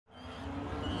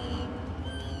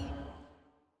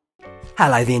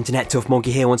Hello the internet, Tough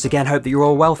Monkey here once again. Hope that you're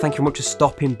all well. Thank you very much for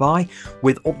stopping by.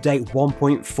 With update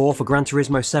 1.4 for Gran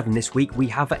Turismo 7 this week, we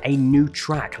have a new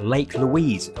track, Lake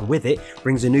Louise, and with it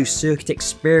brings a new circuit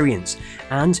experience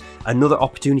and another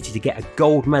opportunity to get a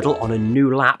gold medal on a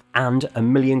new lap and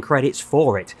 1,000,000 credits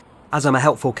for it. As I'm a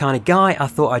helpful kind of guy, I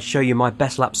thought I'd show you my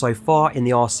best lap so far in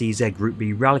the RCZ Group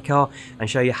B rally car and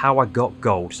show you how I got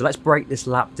gold. So let's break this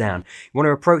lap down. You want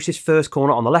to approach this first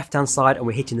corner on the left hand side and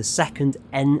we're hitting the second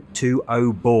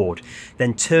N20 board.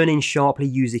 Then turn in sharply,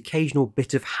 use the occasional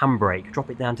bit of handbrake, drop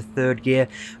it down to third gear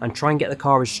and try and get the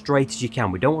car as straight as you can.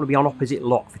 We don't want to be on opposite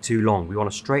lock for too long. We want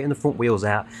to straighten the front wheels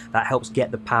out. That helps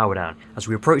get the power down. As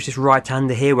we approach this right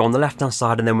hander here, we're on the left hand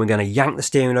side and then we're going to yank the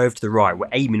steering over to the right. We're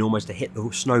aiming almost to hit the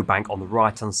snowbank on the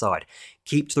right hand side.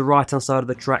 Keep to the right hand side of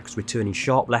the track because we're turning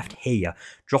sharp left here.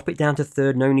 Drop it down to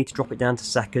third, no need to drop it down to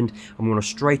second, and we want to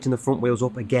straighten the front wheels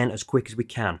up again as quick as we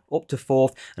can. Up to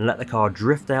fourth and let the car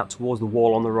drift out towards the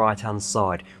wall on the right hand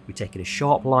side. We're taking a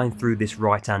sharp line through this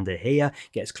right hander here,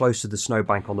 get as close to the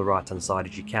snowbank on the right hand side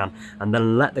as you can, and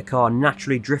then let the car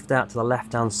naturally drift out to the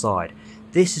left hand side.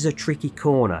 This is a tricky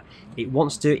corner. It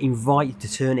wants to invite you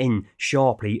to turn in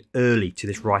sharply early to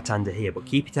this right hander here, but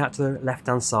keep it out to the left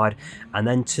hand side and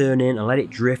then turn in and let it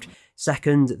drift.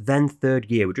 Second, then third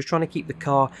gear. We're just trying to keep the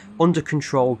car under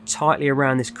control tightly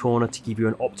around this corner to give you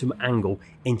an optimum angle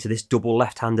into this double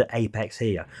left-hander apex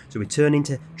here. So we turn in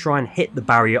to try and hit the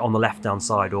barrier on the left-hand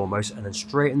side almost and then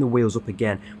straighten the wheels up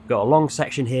again. We've got a long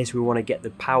section here, so we want to get the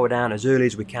power down as early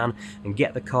as we can and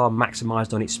get the car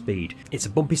maximised on its speed. It's a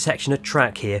bumpy section of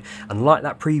track here, and like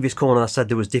that previous corner I said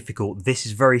that was difficult, this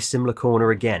is a very similar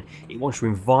corner again. It wants to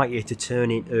invite you to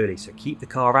turn in early, so keep the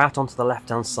car out onto the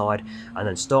left-hand side and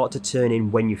then start to turn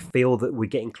in when you feel that we're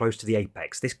getting close to the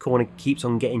apex. This corner keeps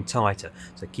on getting tighter,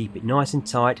 so keep it nice and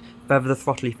tight, feather the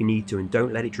throttle if you need to, and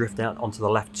don't let it drift out onto the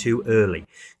left too early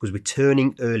because we're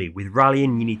turning early. With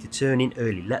rallying you need to turn in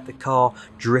early, let the car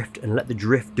drift and let the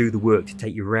drift do the work to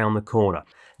take you around the corner.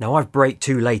 Now I've braked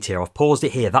too late here, I've paused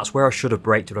it here, that's where I should have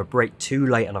braked, but I've braked too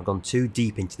late and I've gone too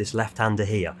deep into this left-hander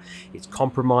here. It's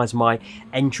compromised my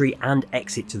entry and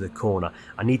exit to the corner.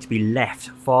 I need to be left,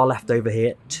 far left over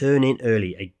here, turn in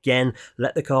early. Again,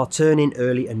 let the car turn in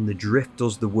early and the drift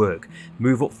does the work.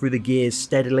 Move up through the gears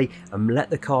steadily and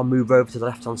let the car move over to the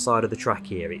left-hand side of the track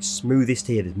here. It's smoothest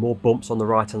here, there's more bumps on the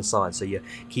right-hand side, so you're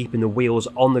keeping the wheels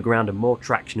on the ground and more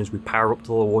traction as we power up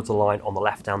towards the line on the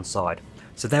left-hand side.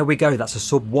 So there we go, that's a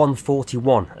sub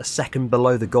 141, a second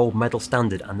below the gold medal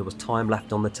standard, and there was time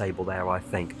left on the table there I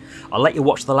think. I'll let you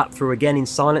watch the lap through again in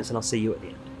silence and I'll see you at the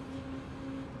end.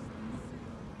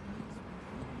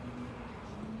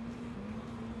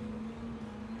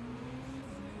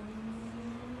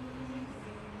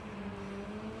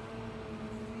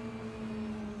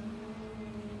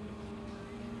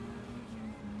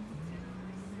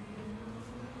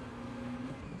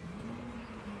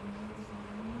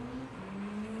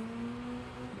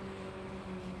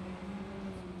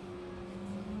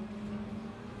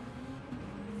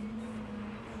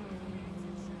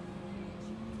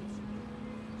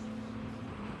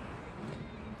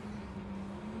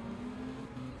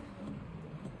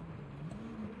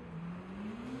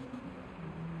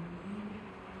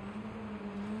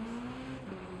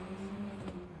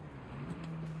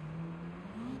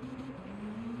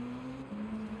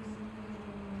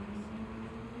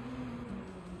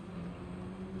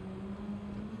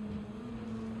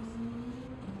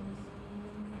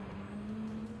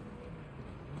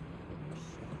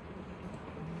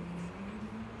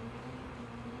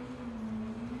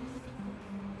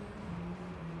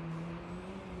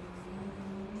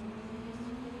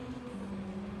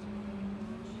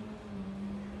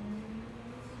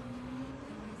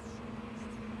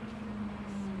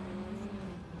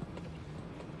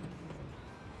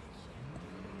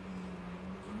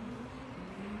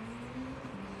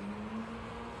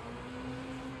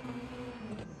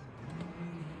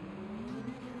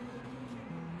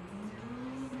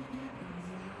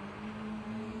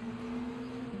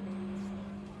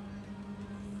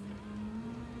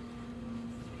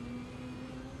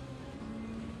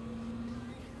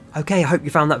 Okay, I hope you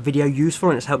found that video useful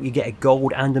and it's helped you get a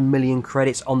gold and 1,000,000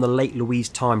 credits on the Lake Louise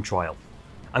time trial.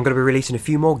 I'm going to be releasing a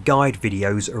few more guide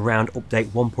videos around update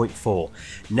 1.4,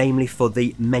 namely for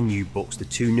the menu books, the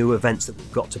two new events that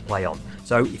we've got to play on.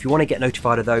 So if you want to get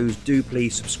notified of those, do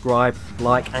please subscribe,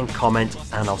 like and comment,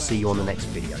 and I'll see you on the next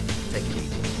video. Take it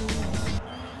easy.